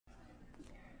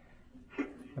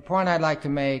The point I'd like to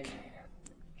make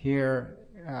here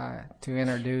to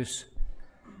introduce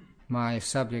my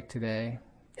subject today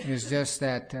is just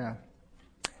that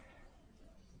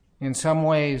in some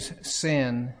ways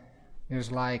sin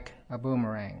is like a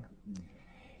boomerang.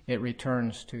 It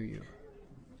returns to you.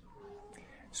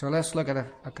 So let's look at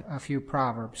a few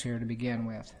Proverbs here to begin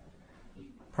with.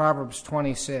 Proverbs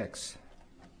 26.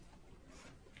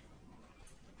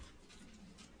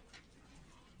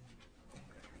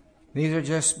 These are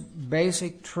just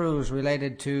basic truths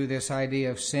related to this idea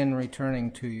of sin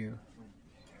returning to you.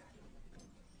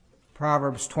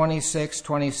 Proverbs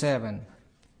 26:27.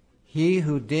 He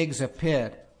who digs a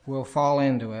pit will fall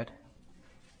into it,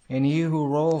 and he who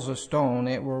rolls a stone,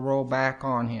 it will roll back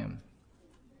on him.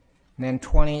 And then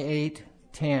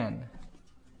 28:10.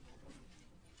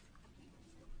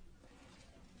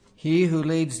 He who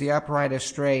leads the upright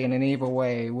astray in an evil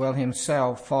way will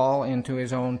himself fall into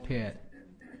his own pit.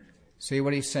 See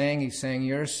what he's saying? He's saying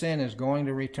your sin is going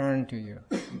to return to you,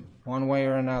 one way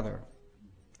or another.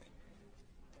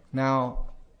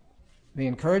 Now, the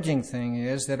encouraging thing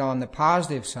is that on the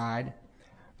positive side,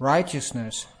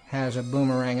 righteousness has a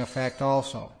boomerang effect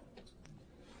also.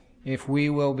 If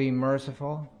we will be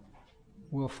merciful,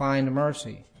 we'll find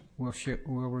mercy. We'll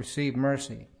receive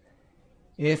mercy.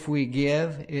 If we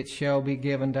give, it shall be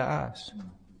given to us.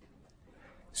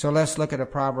 So let's look at a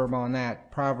proverb on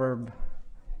that. Proverb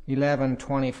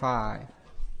 11:25.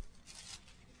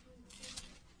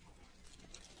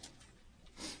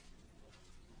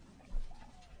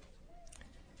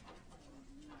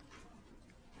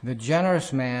 The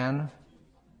generous man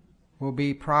will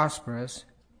be prosperous,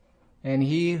 and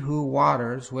he who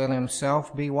waters will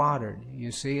himself be watered.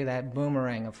 You see that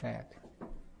boomerang effect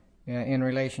in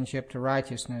relationship to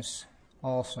righteousness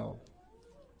also.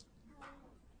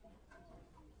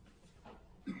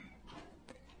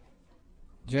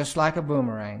 Just like a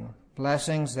boomerang,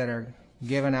 blessings that are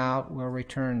given out will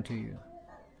return to you.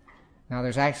 Now,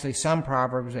 there's actually some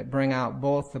proverbs that bring out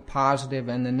both the positive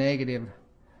and the negative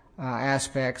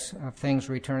aspects of things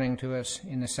returning to us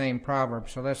in the same proverb.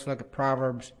 So let's look at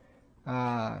Proverbs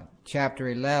chapter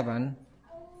 11.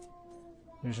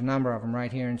 There's a number of them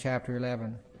right here in chapter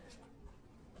 11.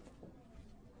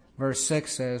 Verse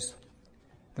 6 says,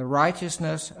 "The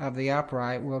righteousness of the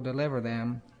upright will deliver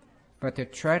them, but the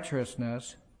treacherous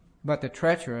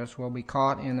will be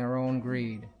caught in their own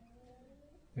greed."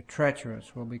 The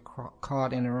treacherous will be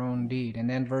caught in their own deed. And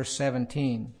then verse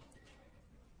 17,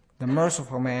 "The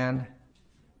merciful man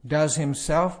does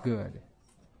himself good,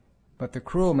 but the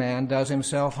cruel man does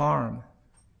himself harm."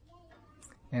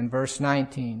 And verse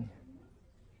 19,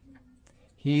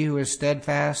 "He who is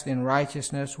steadfast in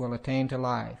righteousness will attain to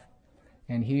life,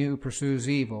 and he who pursues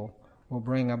evil will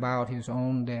bring about his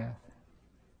own death."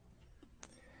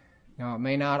 Now, it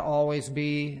may not always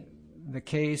be the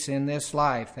case in this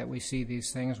life that we see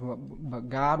these things, but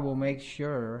God will make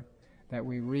sure that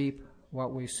we reap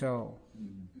what we sow.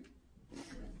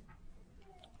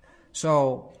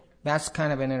 So, that's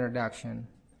kind of an introduction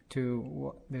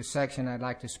to the section I'd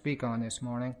like to speak on this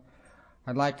morning.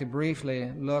 I'd like to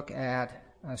briefly look at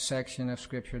a section of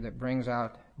Scripture that brings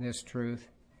out this truth.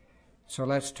 So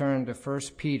let's turn to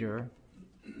 1 Peter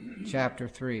chapter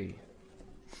 3.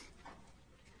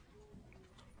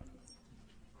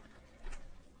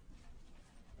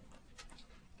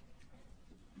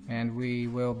 And we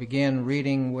will begin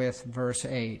reading with verse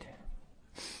 8.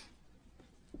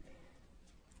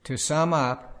 To sum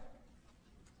up,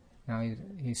 now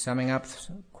he's summing up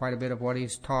quite a bit of what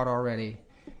he's taught already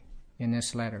in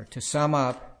this letter. To sum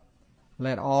up,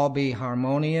 let all be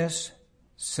harmonious,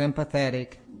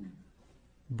 sympathetic,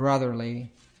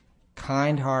 brotherly,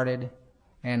 kindhearted,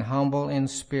 and humble in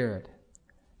spirit,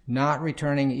 not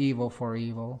returning evil for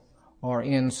evil or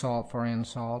insult for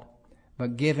insult,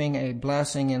 but giving a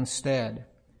blessing instead.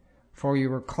 For you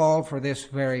were called for this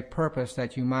very purpose,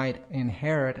 that you might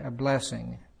inherit a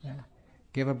blessing.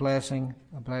 Give a blessing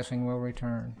will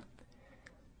return.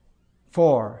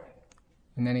 For,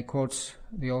 and then he quotes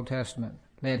the Old Testament,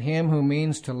 "Let him who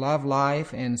means to love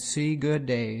life and see good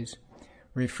days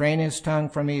refrain his tongue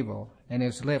from evil and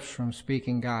his lips from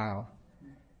speaking guile.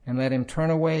 And let him turn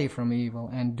away from evil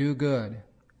and do good.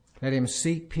 Let him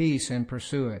seek peace and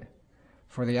pursue it.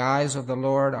 For the eyes of the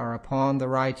Lord are upon the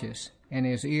righteous, and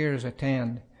his ears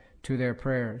attend to their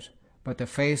prayers. But the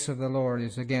face of the Lord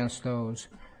is against those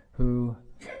who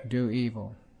do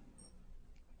evil."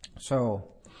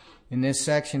 So, in this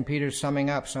section, Peter's summing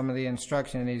up some of the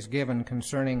instruction that he's given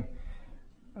concerning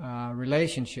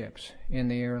relationships in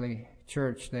the early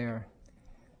church there.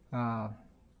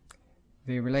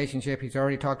 the relationship. He's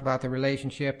already talked about the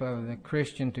relationship of the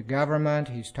Christian to government.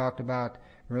 He's talked about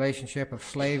the relationship of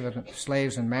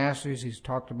slaves and masters. He's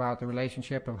talked about the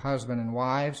relationship of husband and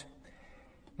wives.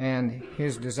 And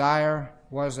his desire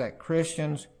was that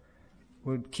Christians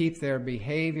would keep their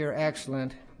behavior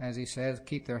excellent, as he says,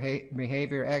 keep their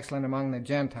behavior excellent among the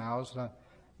Gentiles,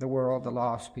 the world, the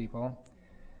lost people,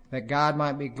 that God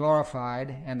might be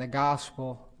glorified and the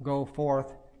gospel go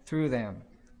forth through them.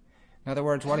 In other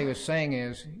words, what he was saying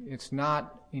is, it's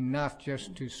not enough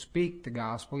just to speak the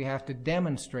gospel. You have to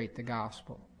demonstrate the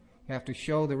gospel. You have to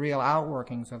show the real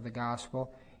outworkings of the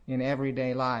gospel in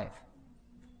everyday life.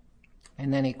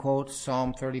 And then he quotes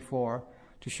Psalm 34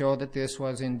 to show that this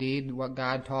was indeed what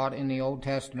God taught in the Old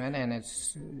Testament, and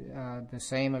it's the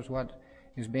same as what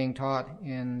is being taught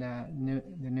in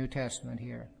the New Testament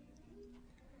here.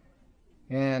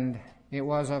 And it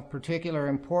was of particular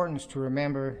importance to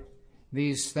remember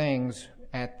these things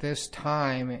at this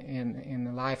time in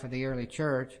the life of the early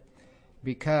church,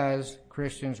 because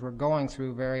Christians were going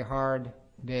through very hard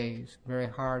days, very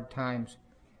hard times,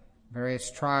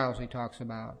 various trials he talks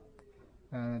about.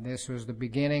 This was the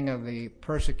beginning of the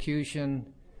persecution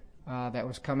that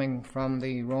was coming from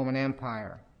the Roman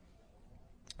Empire.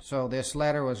 So this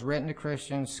letter was written to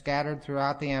Christians scattered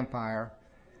throughout the empire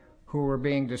who were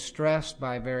being distressed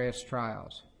by various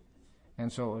trials.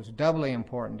 And so it was doubly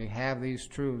important to have these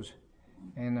truths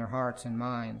in their hearts and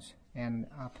minds and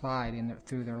applied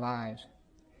through their lives.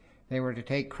 They were to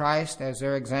take Christ as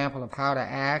their example of how to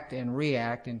act and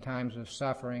react in times of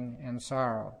suffering and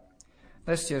sorrow.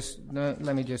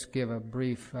 Let me just give a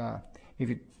brief, if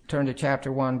you turn to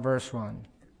chapter 1, verse 1.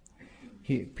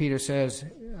 Peter says,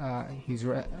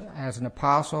 as an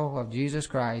apostle of Jesus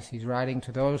Christ, he's writing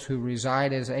to those who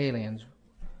reside as aliens,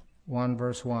 1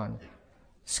 verse 1,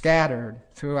 scattered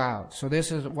throughout. So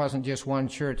this wasn't just one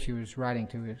church he was writing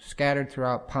to. He was scattered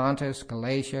throughout Pontus,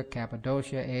 Galatia,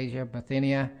 Cappadocia, Asia,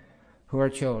 Bithynia, who are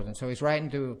chosen. So he's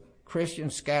writing to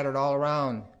Christians scattered all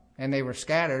around, and they were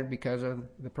scattered because of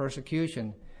the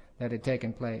persecution that had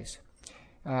taken place.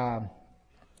 And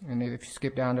if you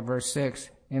skip down to verse 6,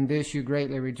 in this you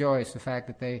greatly rejoice, the fact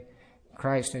that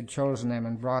Christ had chosen them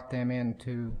and brought them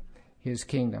into his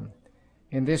kingdom.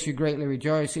 In this you greatly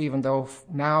rejoice, even though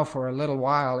now for a little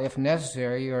while, if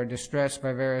necessary, you are distressed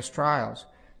by various trials.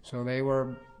 So they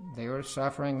were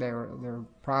suffering. There were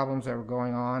problems that were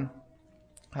going on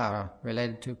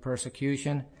related to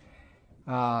persecution.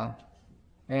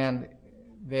 And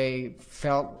they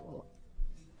felt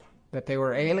that they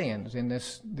were aliens in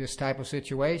this type of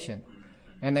situation.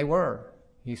 And they were.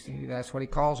 That's what he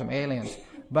calls them, aliens.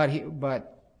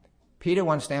 But Peter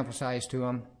wants to emphasize to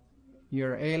them,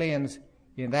 you're aliens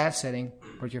in that setting,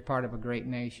 but you're part of a great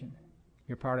nation.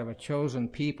 You're part of a chosen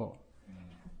people.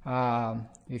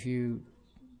 If you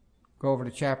go over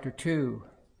to chapter 2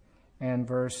 and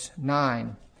verse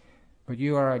 9, but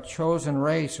you are a chosen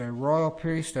race, a royal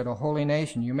priesthood, a holy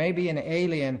nation. You may be an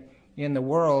alien in the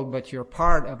world, but you're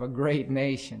part of a great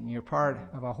nation. You're part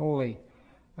of a holy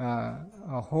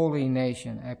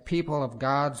nation, a people of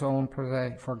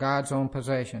for God's own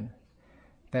possession,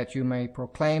 that you may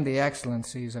proclaim the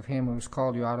excellencies of him who has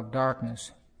called you out of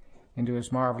darkness into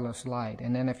his marvelous light.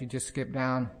 And then if you just skip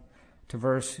down to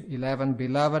verse 11,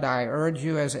 beloved, I urge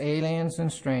you as aliens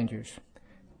and strangers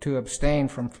to abstain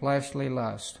from fleshly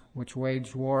lust, which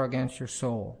wage war against your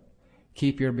soul.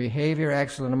 Keep your behavior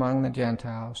excellent among the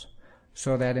Gentiles,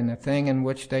 so that in the thing in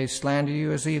which they slander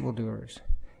you as evildoers,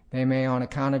 they may, on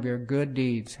account of your good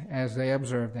deeds, as they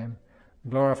observe them,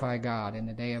 glorify God in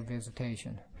the day of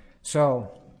visitation.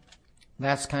 So,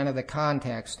 that's kind of the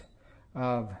context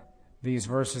of these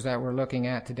verses that we're looking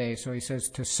at today. So he says,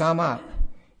 to sum up,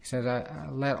 he says,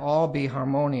 let all be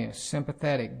harmonious,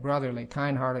 sympathetic, brotherly,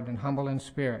 kindhearted, and humble in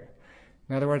spirit.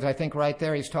 In other words, I think right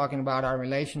there he's talking about our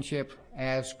relationship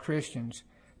as Christians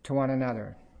to one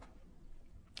another.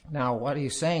 Now, what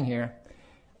he's saying here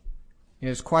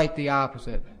is quite the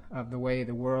opposite of the way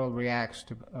the world reacts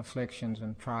to afflictions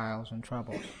and trials and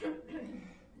troubles.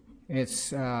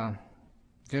 It's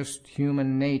just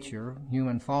human nature,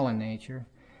 human fallen nature.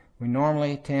 We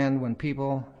normally tend, when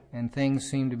people and things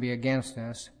seem to be against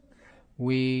us,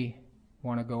 we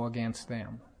want to go against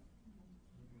them.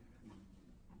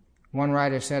 One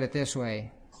writer said it this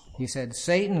way. He said,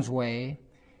 Satan's way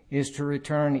is to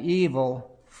return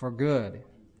evil for good.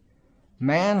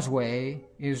 Man's way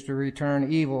is to return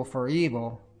evil for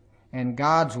evil, and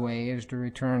God's way is to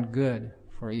return good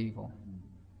for evil.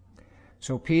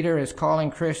 So Peter is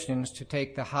calling Christians to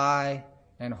take the high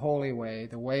and holy way,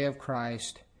 the way of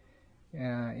Christ,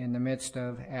 in the midst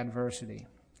of adversity.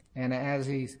 And as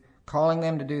he's calling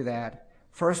them to do that,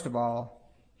 first of all,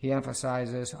 he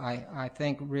emphasizes, I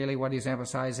think really what he's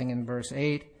emphasizing in verse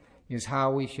 8 is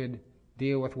how we should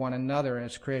deal with one another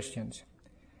as Christians.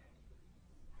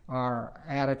 Our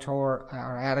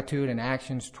attitude and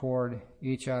actions toward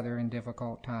each other in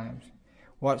difficult times.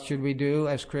 What should we do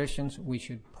as Christians? We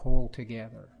should pull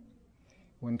together.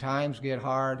 When times get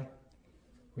hard,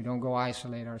 we don't go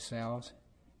isolate ourselves.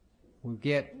 We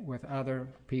get with other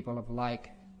people of like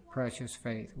precious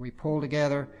faith. We pull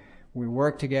together, we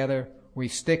work together, we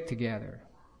stick together.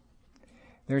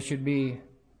 There should be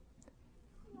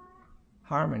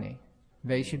harmony.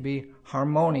 They should be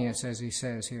harmonious, as he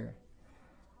says here,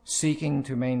 seeking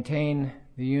to maintain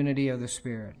the unity of the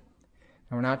Spirit.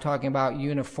 And we're not talking about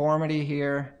uniformity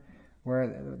here,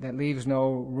 where that leaves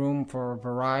no room for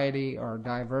variety or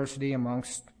diversity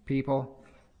amongst people,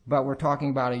 but we're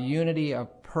talking about a unity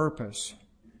of purpose,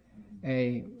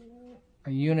 a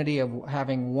unity of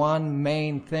having one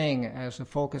main thing as the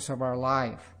focus of our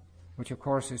life, which of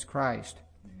course is Christ.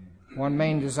 One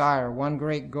main desire, one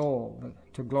great goal,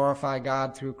 to glorify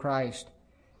God through Christ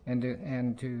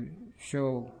and to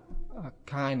show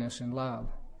kindness and love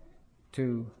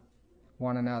to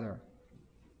one another.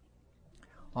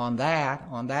 On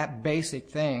that basic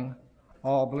thing,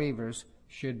 all believers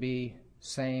should be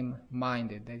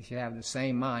same-minded. They should have the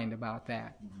same mind about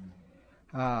that.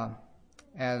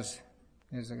 As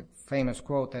is a famous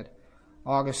quote that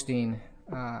Augustine,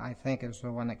 I think is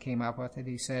the one that came up with it.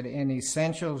 He said, "In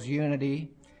essentials,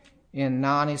 unity; in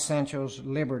non-essentials,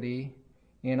 liberty;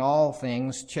 in all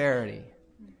things, charity."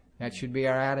 That should be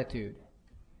our attitude.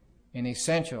 In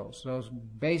essentials, those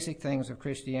basic things of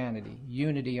Christianity,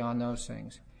 unity on those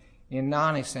things. In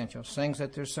non-essentials, things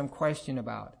that there's some question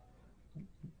about,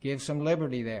 give some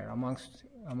liberty there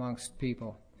amongst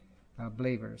people,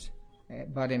 believers.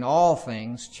 But in all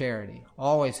things, charity.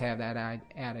 Always have that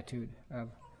attitude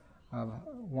of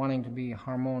wanting to be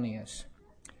harmonious.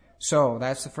 So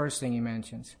that's the first thing he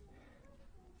mentions.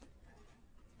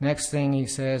 Next thing he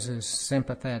says is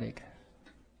sympathetic.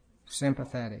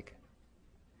 Sympathetic.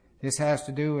 This has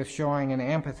to do with showing an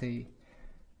empathy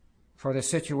for the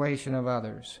situation of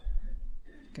others,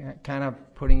 kind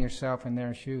of putting yourself in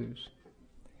their shoes.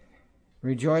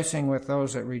 Rejoicing with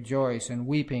those that rejoice and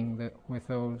weeping with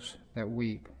those that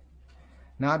weep.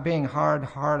 Not being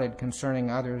hard-hearted concerning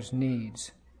others'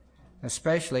 needs,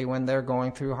 especially when they're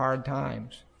going through hard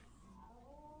times.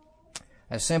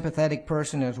 A sympathetic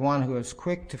person is one who is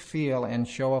quick to feel and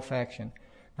show affection.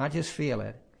 Not just feel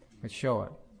it, but show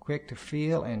it. Quick to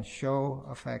feel and show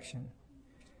affection.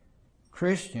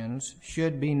 Christians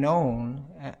should be known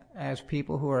as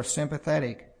people who are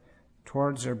sympathetic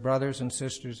towards their brothers and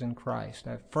sisters in Christ.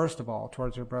 First of all,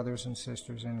 towards their brothers and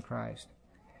sisters in Christ.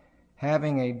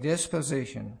 Having a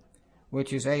disposition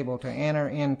which is able to enter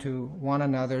into one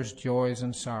another's joys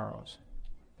and sorrows.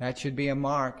 That should be a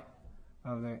mark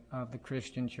of the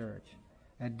Christian church.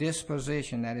 A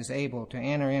disposition that is able to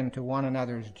enter into one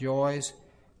another's joys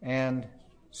and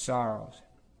sorrows.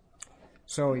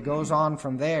 So he goes on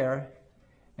from there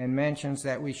and mentions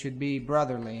that we should be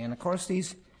brotherly. And of course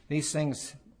these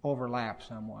things overlap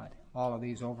somewhat. All of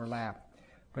these overlap.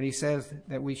 But he says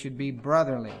that we should be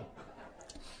brotherly,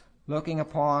 looking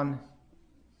upon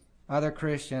other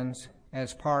Christians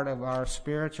as part of our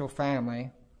spiritual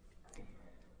family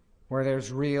where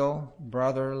there's real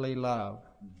brotherly love.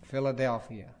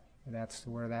 Philadelphia. That's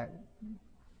where that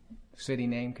city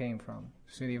name came from.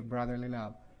 City of brotherly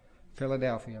love.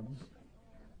 Philadelphia.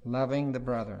 Loving the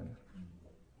brethren.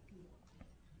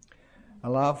 A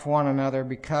love for one another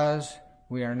because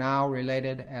we are now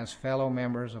related as fellow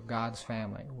members of God's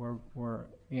family. We're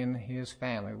in His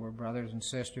family. We're brothers and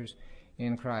sisters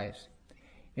in Christ.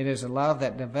 It is a love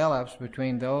that develops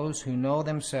between those who know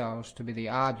themselves to be the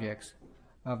objects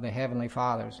of the Heavenly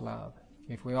Father's love.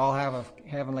 If we all have a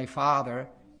Heavenly Father,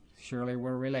 surely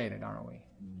we're related, aren't we?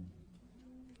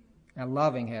 A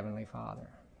loving Heavenly Father.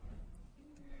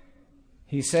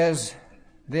 He says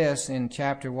this in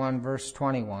chapter 1, verse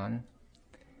 21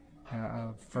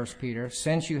 of 1 Peter,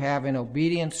 "Since you have in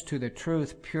obedience to the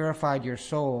truth purified your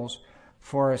souls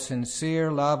for a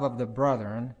sincere love of the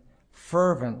brethren,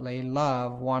 fervently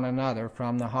love one another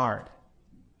from the heart."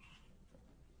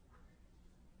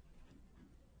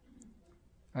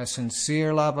 A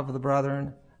sincere love of the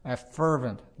brethren, a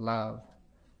fervent love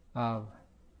of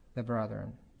the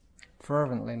brethren.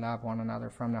 Fervently love one another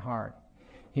from the heart.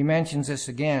 He mentions this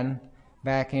again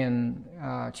back in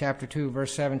chapter 2,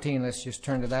 verse 17. Let's just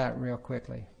turn to that real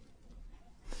quickly.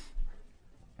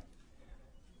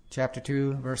 Chapter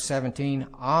 2, verse 17.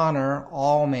 "Honor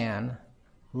all men,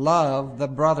 love the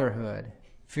brotherhood,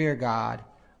 fear God,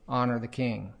 honor the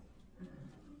king."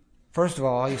 First of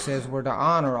all, he says we're to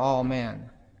honor all men,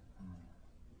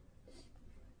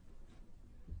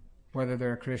 whether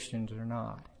they're Christians or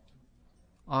not.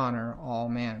 Honor all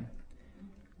men.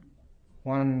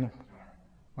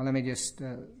 Let me just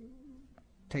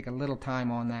take a little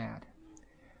time on that.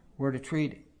 We're to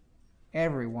treat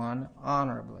everyone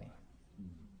honorably,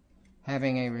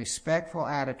 having a respectful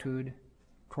attitude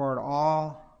toward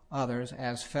all others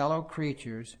as fellow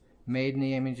creatures made in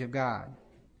the image of God.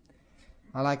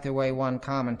 I like the way one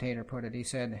commentator put it. He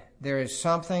said, there is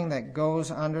something that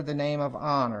goes under the name of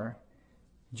honor,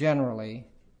 generally,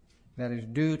 that is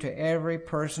due to every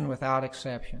person without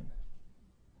exception.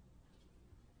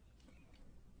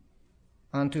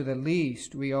 Unto the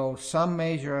least we owe some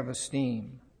measure of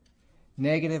esteem.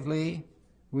 Negatively,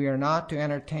 we are not to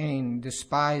entertain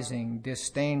despising,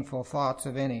 disdainful thoughts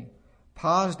of any.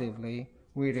 Positively,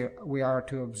 we are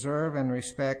to observe and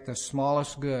respect the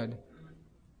smallest good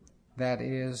that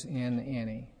is in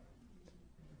any.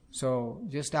 So,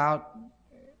 just out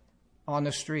on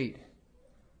the street,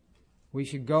 we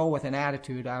should go with an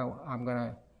attitude, I'm going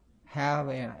to have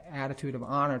an attitude of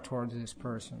honor towards this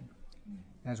person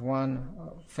as one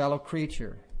fellow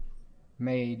creature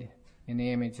made in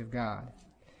the image of God.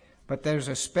 But there's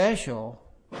a special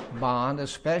bond, a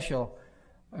special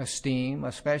esteem,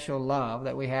 a special love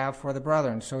that we have for the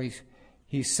brethren. So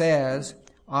he says,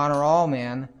 honor all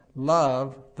men,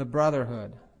 love the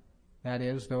brotherhood. That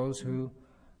is, those who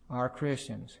are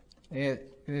Christians.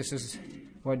 This is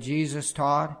what Jesus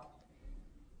taught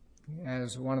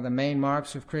as one of the main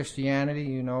marks of Christianity.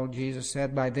 You know, Jesus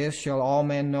said, by this shall all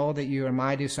men know that you are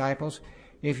my disciples,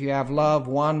 if you have love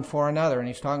one for another. And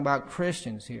he's talking about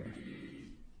Christians here.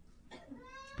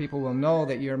 People will know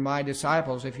that you're my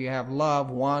disciples if you have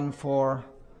love one for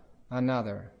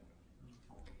another.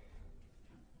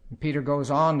 And Peter goes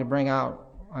on to bring out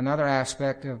another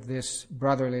aspect of this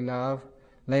brotherly love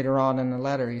later on in the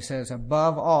letter. He says,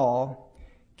 above all,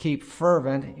 keep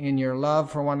fervent in your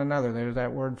love for one another. There's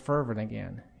that word fervent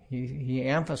again. He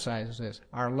emphasizes this.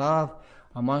 Our love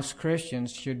amongst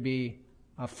Christians should be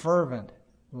a fervent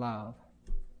love.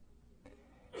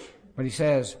 But he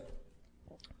says,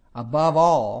 above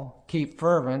all, keep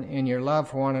fervent in your love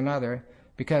for one another,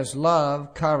 because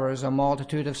love covers a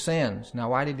multitude of sins.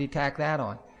 Now, why did he tack that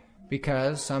on?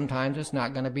 Because sometimes it's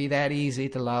not going to be that easy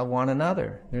to love one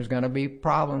another. There's going to be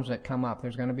problems that come up.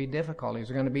 There's going to be difficulties.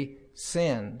 There's going to be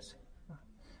sins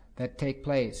that take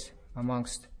place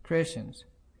amongst Christians.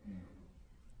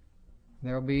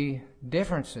 There will be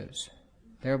differences.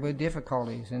 There will be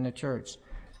difficulties in the church.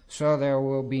 So there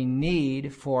will be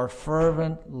need for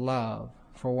fervent love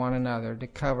for one another to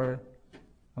cover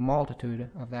a multitude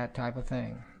of that type of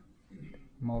thing,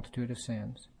 a multitude of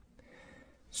sins.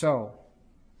 So,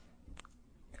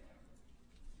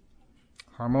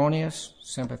 harmonious,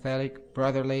 sympathetic,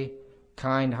 brotherly,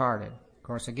 kindhearted. Of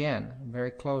course, again,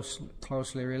 very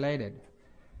closely related.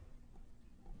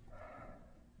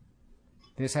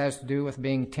 This has to do with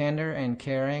being tender and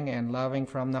caring and loving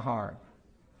from the heart,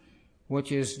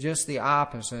 which is just the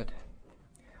opposite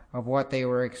of what they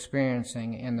were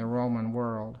experiencing in the Roman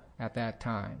world at that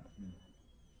time.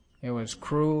 It was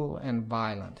cruel and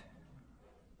violent.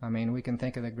 I mean, we can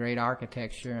think of the great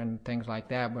architecture and things like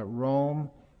that, but Rome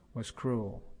was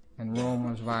cruel and Rome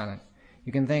was violent.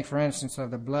 You can think, for instance,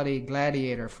 of the bloody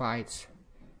gladiator fights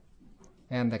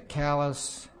and the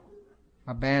callous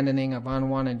abandoning of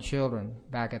unwanted children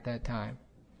back at that time.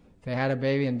 If they had a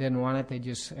baby and didn't want it, they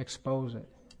just expose it.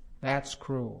 That's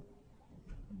cruel.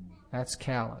 That's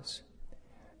callous.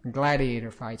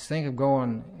 Gladiator fights. Think of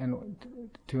going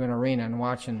to an arena and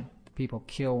watching people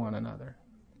kill one another.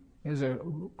 It was a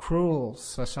cruel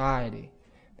society.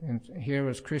 And here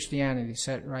was Christianity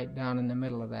set right down in the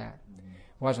middle of that.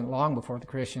 It wasn't long before the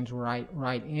Christians were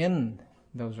right in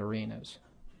those arenas.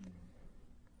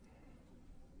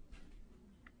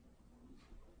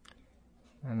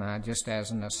 And just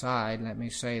as an aside, let me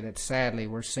say that sadly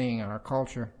we're seeing our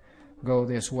culture go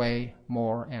this way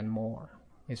more and more.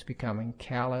 It's becoming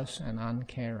callous and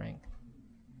uncaring.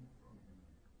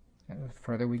 And the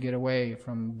further we get away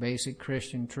from basic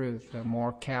Christian truth, the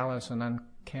more callous and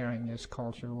uncaring this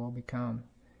culture will become.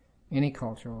 Any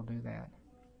culture will do that.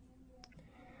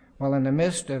 Well, in the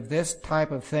midst of this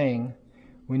type of thing,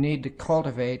 we need to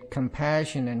cultivate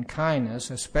compassion and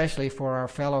kindness, especially for our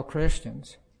fellow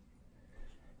Christians.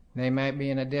 They might be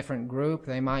in a different group.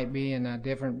 They might be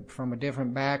from a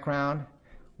different background.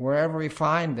 Wherever we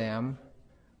find them,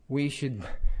 we should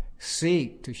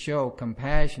seek to show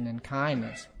compassion and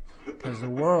kindness, because the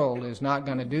world is not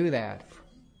going to do that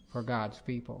for God's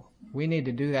people. We need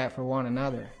to do that for one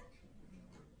another.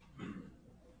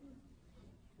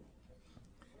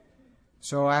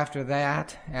 So after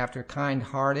that, after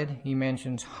kind-hearted, he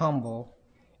mentions humble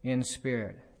in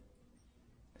spirit.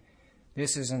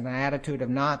 This is an attitude of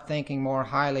not thinking more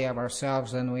highly of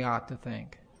ourselves than we ought to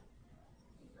think.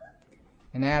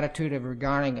 An attitude of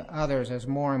regarding others as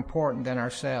more important than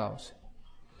ourselves.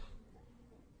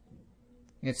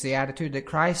 It's the attitude that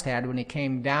Christ had when he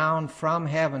came down from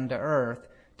heaven to earth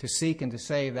to seek and to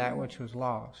save that which was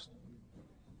lost.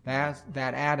 That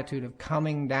attitude of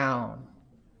coming down,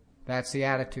 that's the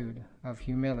attitude of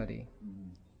humility.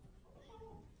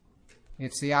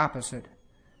 It's the opposite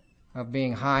of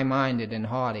being high-minded and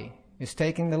haughty. It's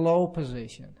taking the low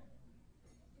position.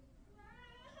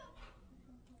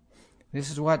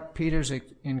 This is what Peter's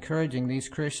encouraging these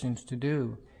Christians to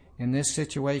do in this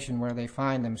situation where they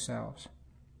find themselves.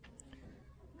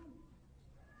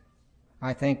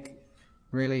 I think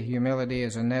really humility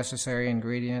is a necessary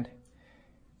ingredient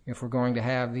if we're going to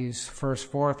have these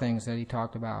first four things that he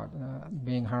talked about,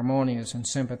 being harmonious and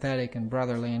sympathetic and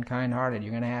brotherly and kind-hearted.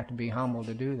 You're going to have to be humble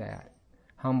to do that,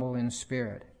 humble in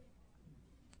spirit.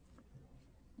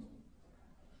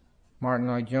 Martin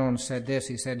Lloyd-Jones said this.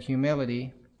 He said,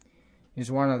 humility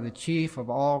is one of the chief of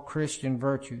all Christian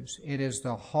virtues. It is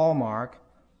the hallmark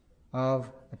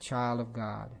of a child of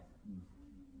God.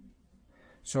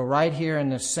 So right here in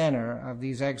the center of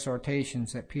these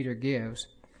exhortations that Peter gives,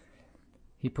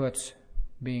 he puts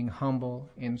being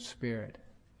humble in spirit.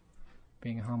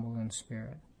 Being humble in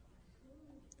spirit.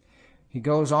 He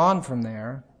goes on from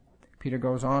there. Peter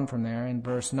goes on from there in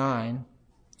verse 9.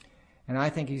 And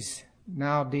I think he's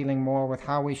now dealing more with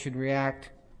how we should react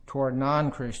toward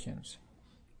non-Christians.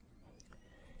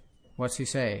 What's he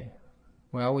say?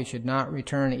 Well, we should not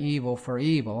return evil for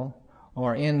evil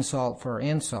or insult for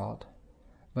insult,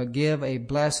 but give a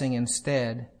blessing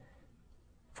instead,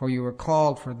 for you were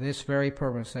called for this very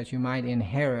purpose, that you might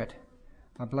inherit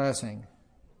a blessing.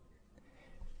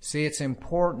 See, it's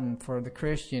important for the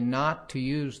Christian not to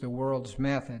use the world's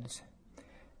methods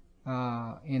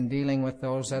in dealing with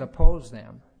those that oppose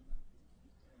them.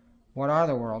 What are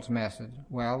the world's methods?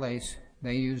 Well,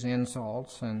 they use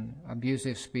insults and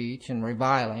abusive speech and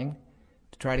reviling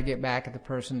to try to get back at the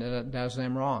person that does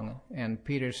them wrong. And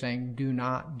Peter's saying, do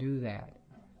not do that.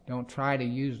 Don't try to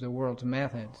use the world's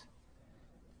methods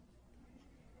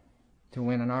to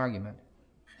win an argument.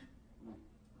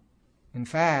 In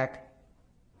fact,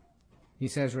 he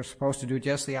says we're supposed to do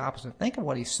just the opposite. Think of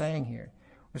what he's saying here.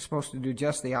 We're supposed to do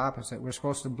just the opposite. We're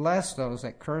supposed to bless those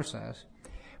that curse us.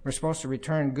 We're supposed to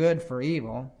return good for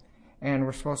evil, and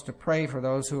we're supposed to pray for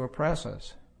those who oppress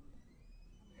us.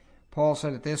 Paul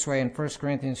said it this way in 1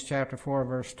 Corinthians chapter 4,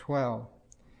 verse 12.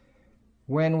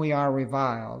 When we are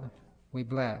reviled, we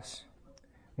bless.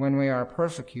 When we are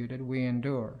persecuted, we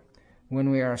endure. When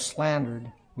we are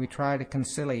slandered, we try to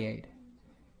conciliate.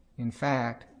 In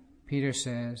fact, Peter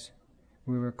says,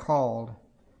 we were called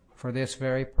for this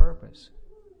very purpose.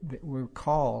 We're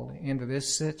called into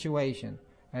this situation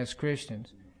as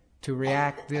Christians to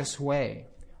react this way.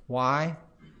 Why?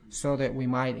 So that we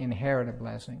might inherit a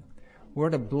blessing. We're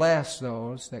to bless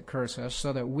those that curse us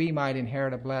so that we might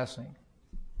inherit a blessing.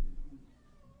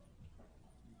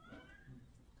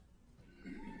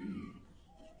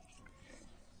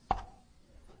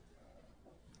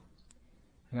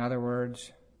 In other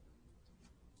words,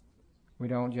 we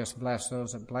don't just bless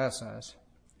those that bless us.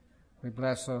 We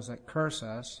bless those that curse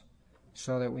us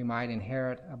so that we might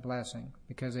inherit a blessing.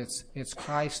 Because it's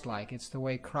Christ-like. It's the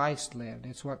way Christ lived.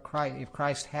 It's what Christ, if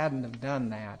Christ hadn't have done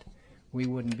that, we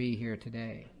wouldn't be here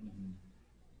today.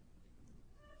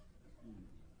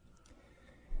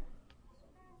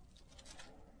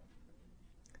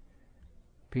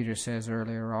 Peter says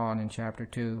earlier on in chapter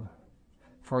 2,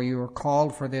 for you were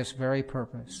called for this very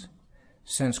purpose,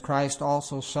 since Christ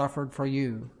also suffered for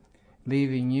you,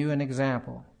 leaving you an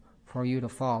example for you to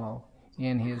follow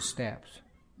in his steps.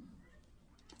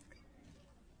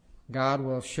 God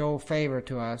will show favor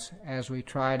to us as we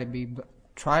try to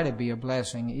be a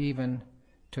blessing even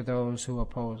to those who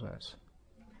oppose us.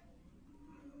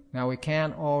 Now, we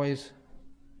can't always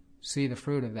see the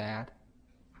fruit of that.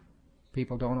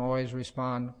 People don't always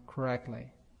respond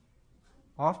correctly.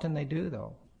 Often they do,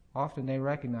 though. Often they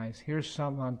recognize, here's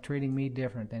someone treating me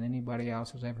different than anybody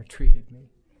else has ever treated me.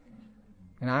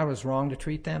 And I was wrong to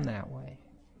treat them that way.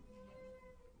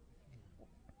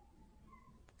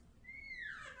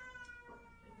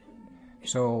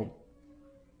 So,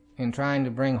 in trying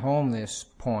to bring home this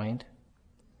point,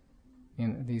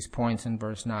 in these points in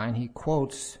verse 9, he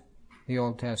quotes the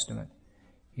Old Testament.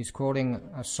 He's quoting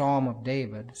a Psalm of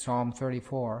David, Psalm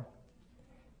 34,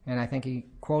 and I think he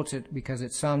quotes it because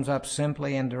it sums up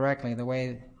simply and directly the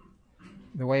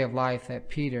way of life that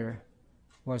Peter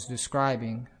was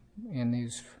describing in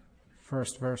these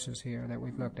first verses here that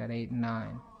we've looked at, 8 and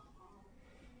 9.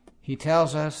 He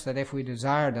tells us that if we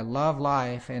desire to love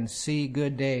life and see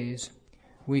good days,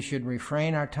 we should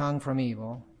refrain our tongue from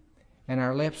evil and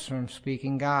our lips from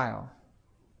speaking guile.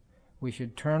 We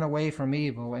should turn away from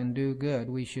evil and do good.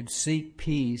 We should seek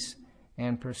peace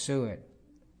and pursue it.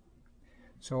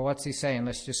 So what's he saying?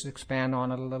 Let's just expand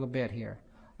on it a little bit here.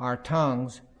 Our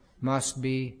tongues must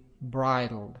be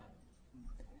bridled.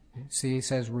 See, he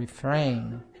says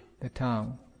refrain the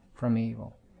tongue from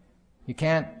evil. You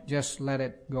can't just let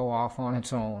it go off on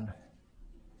its own.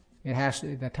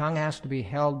 The tongue has to be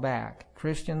held back.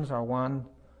 Christians are one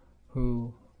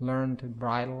who learn to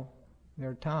bridle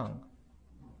their tongue.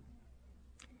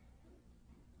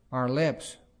 Our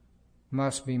lips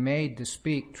must be made to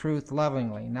speak truth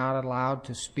lovingly, not allowed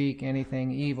to speak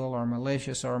anything evil or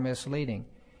malicious or misleading.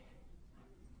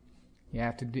 You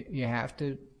have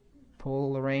to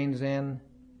pull the reins in,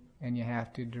 and you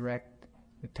have to direct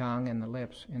the tongue and the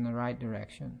lips in the right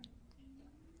direction.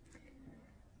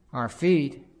 Our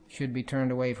feet should be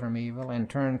turned away from evil and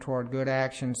turned toward good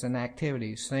actions and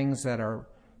activities, things that are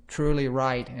truly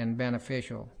right and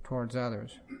beneficial towards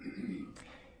others.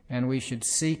 And we should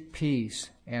seek peace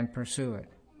and pursue it.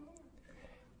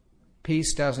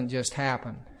 Peace doesn't just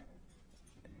happen.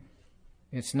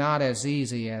 It's not as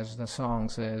easy as the song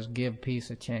says, give peace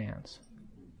a chance.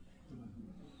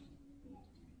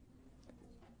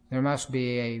 There must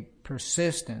be a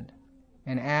persistent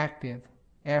and active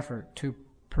effort to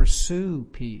pursue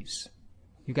peace.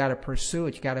 You got to pursue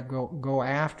it. You got to go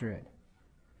after it.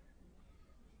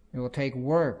 It will take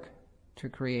work to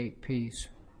create peace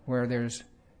where there's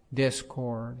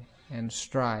discord and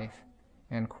strife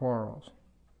and quarrels.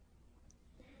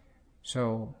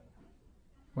 So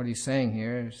what he's saying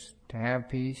here is to have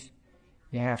peace,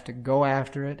 you have to go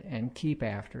after it and keep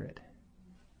after it.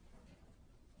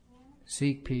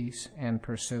 Seek peace and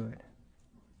pursue it.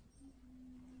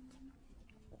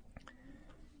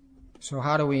 So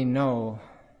how do we know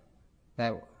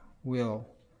that we'll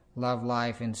love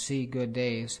life and see good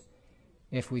days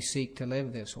if we seek to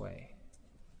live this way?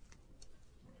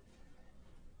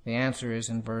 The answer is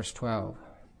in verse 12.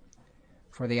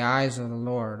 For the eyes of the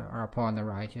Lord are upon the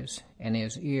righteous, and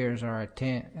his ears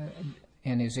attend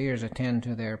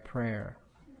to their prayer.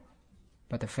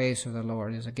 But the face of the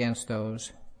Lord is against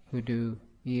those who do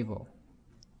evil.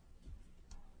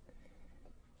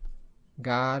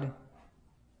 God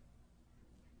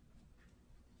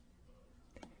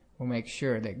will make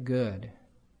sure that good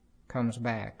comes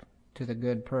back to the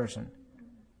good person,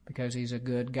 because he's a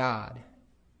good God,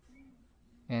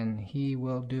 and he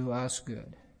will do us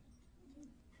good.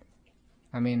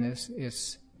 I mean,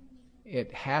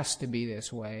 it has to be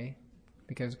this way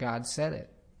because God said it.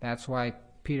 That's why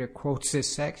Peter quotes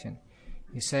this section.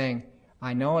 He's saying,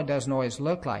 I know it doesn't always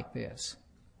look like this,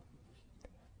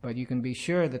 but you can be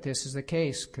sure that this is the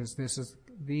case because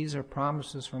these are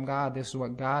promises from God. This is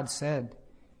what God said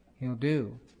he'll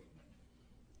do.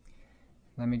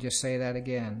 Let me just say that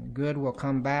again. Good will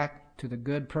come back to the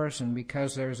good person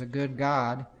because there's a good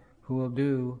God who will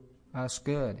do us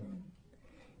good.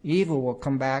 Evil will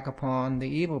come back upon the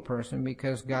evil person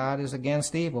because God is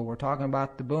against evil. We're talking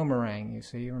about the boomerang, you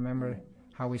see. Remember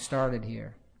how we started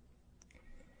here.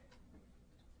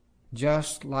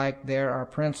 Just like there are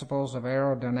principles of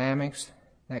aerodynamics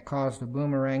that cause the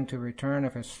boomerang to return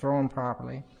if it's thrown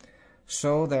properly,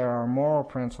 so there are moral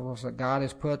principles that God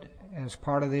has put as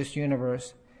part of this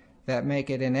universe that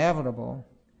make it inevitable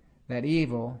that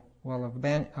evil will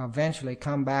eventually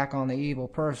come back on the evil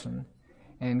person,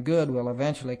 and good will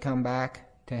eventually come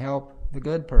back to help the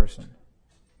good person.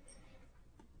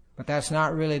 But that's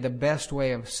not really the best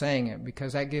way of saying it,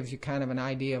 because that gives you kind of an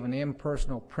idea of an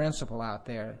impersonal principle out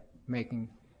there making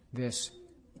this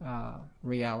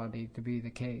reality to be the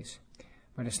case.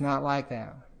 But it's not like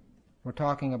that. We're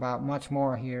talking about much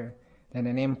more here than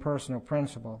an impersonal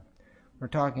principle. We're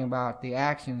talking about the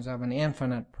actions of an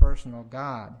infinite personal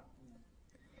God.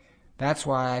 That's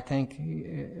why I think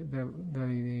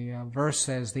the verse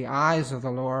says, the eyes of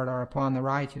the Lord are upon the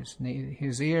righteous, and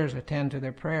his ears attend to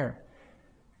their prayer.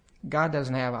 God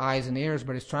doesn't have eyes and ears,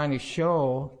 but it's trying to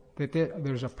show that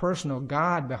there's a personal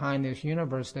God behind this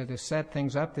universe that has set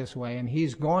things up this way, and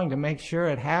he's going to make sure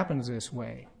it happens this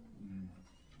way.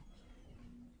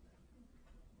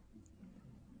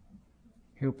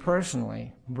 He'll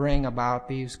personally bring about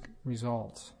these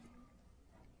results.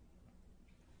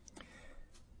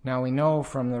 Now we know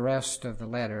from the rest of the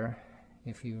letter,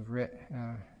 if you've read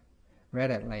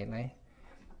it lately,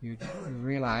 you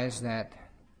realize that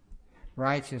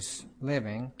righteous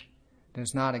living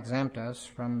does not exempt us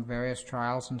from various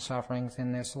trials and sufferings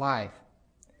in this life.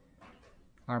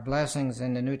 Our blessings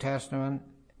in the New Testament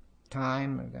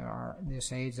time,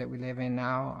 this age that we live in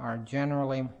now, are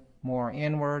generally more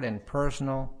inward and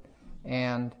personal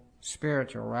and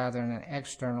spiritual rather than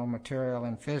external, material,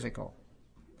 and physical.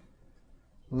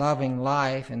 Loving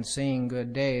life and seeing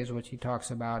good days, which he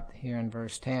talks about here in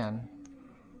verse 10,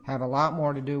 have a lot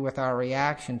more to do with our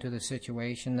reaction to the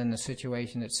situation than the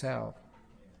situation itself.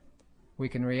 We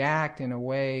can react in a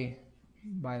way,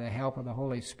 by the help of the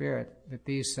Holy Spirit, that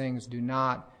these things do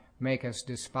not make us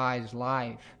despise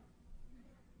life.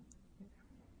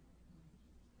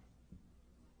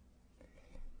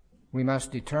 We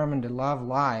must determine to love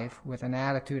life with an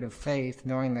attitude of faith,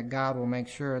 knowing that God will make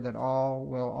sure that all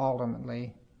will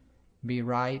ultimately be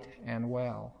right and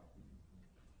well.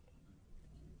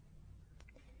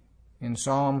 In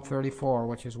Psalm 34,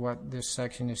 which is what this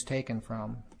section is taken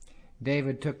from,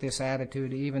 David took this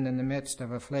attitude even in the midst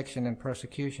of affliction and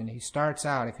persecution. He starts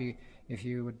out, if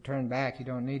you would turn back, you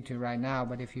don't need to right now,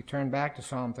 but if you turn back to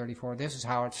Psalm 34, this is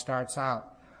how it starts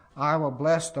out. I will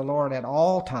bless the Lord at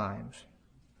all times.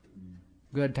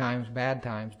 Good times, bad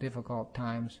times, difficult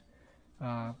times,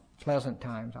 pleasant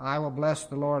times. I will bless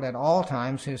the Lord at all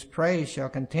times. His praise shall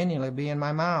continually be in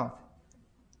my mouth.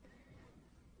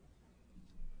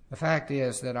 The fact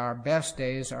is that our best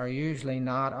days are usually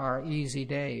not our easy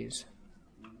days.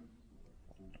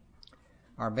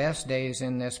 Our best days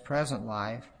in this present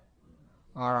life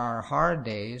are our hard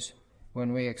days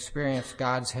when we experience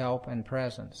God's help and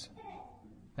presence.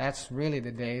 That's really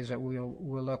the days that we'll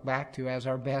look back to as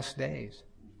our best days.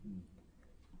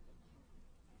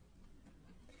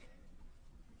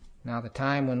 Now, the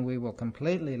time when we will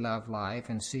completely love life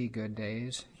and see good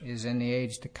days is in the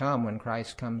age to come, when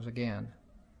Christ comes again,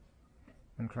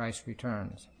 when Christ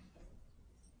returns.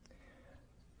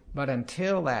 But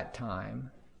until that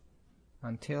time,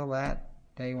 until that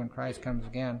day when Christ comes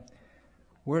again,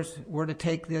 we're to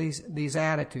take these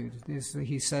attitudes.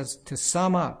 He says, to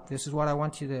sum up, this is what I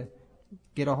want you to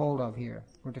get a hold of here.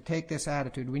 We're to take this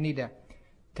attitude. We need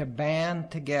to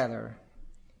band together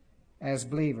as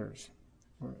believers.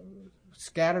 We're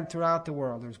scattered throughout the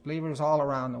world. There's believers all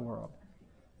around the world.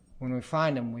 When we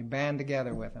find them, we band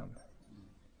together with them.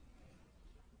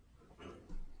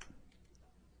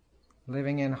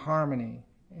 Living in harmony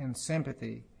and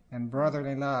sympathy and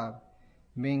brotherly love,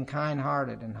 being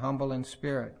kind-hearted and humble in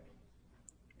spirit.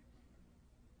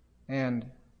 And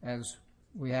as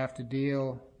we have to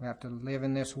live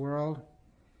in this world,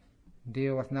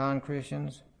 deal with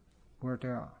non-Christians, we're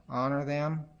to honor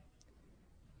them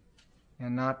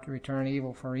and not return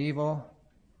evil for evil,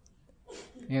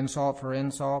 insult for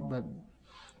insult,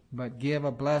 but give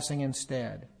a blessing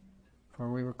instead,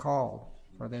 for we were called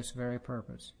for this very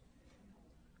purpose.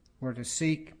 We're to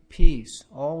seek peace,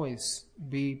 always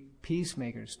be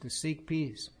peacemakers, to seek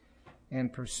peace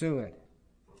and pursue it,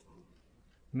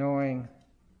 knowing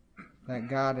that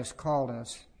God has called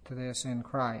us to this in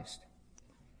Christ.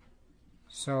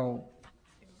 So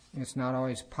it's not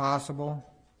always possible.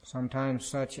 Sometimes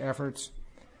such efforts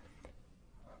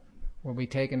will be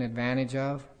taken advantage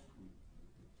of.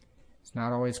 It's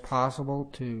not always possible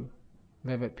to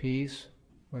live at peace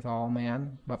with all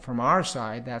men, but from our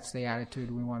side, that's the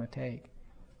attitude we want to take.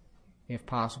 If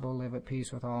possible, live at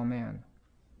peace with all men.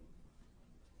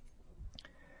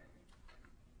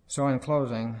 So in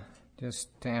closing,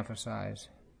 just to emphasize,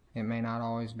 it may not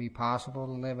always be possible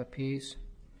to live at peace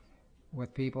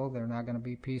with people. They're not going to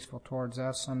be peaceful towards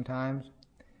us sometimes.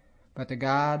 But the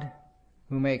God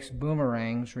who makes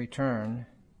boomerangs return,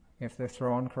 if they're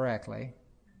thrown correctly,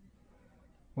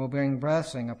 will bring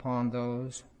blessing upon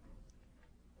those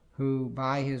who,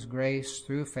 by His grace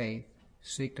through faith,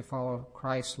 seek to follow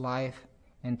Christ's life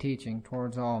and teaching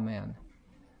towards all men.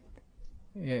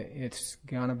 It's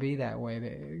going to be that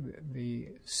way. The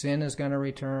sin is going to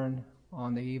return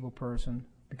on the evil person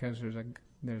because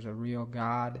there's a real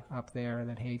God up there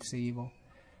that hates evil.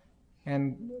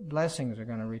 And blessings are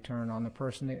going to return on the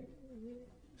person that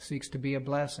seeks to be a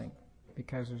blessing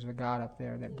because there's a God up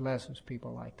there that blesses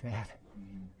people like that.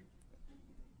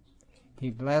 He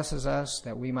blesses us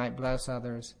that we might bless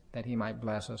others, that He might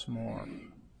bless us more,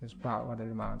 is about what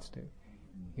it amounts to.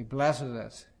 He blesses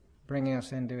us, bringing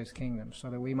us into His kingdom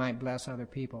so that we might bless other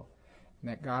people,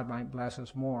 and that God might bless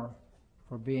us more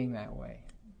for being that way.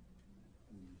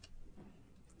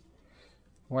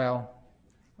 Well,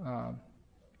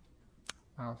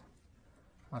 I'll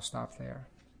stop there.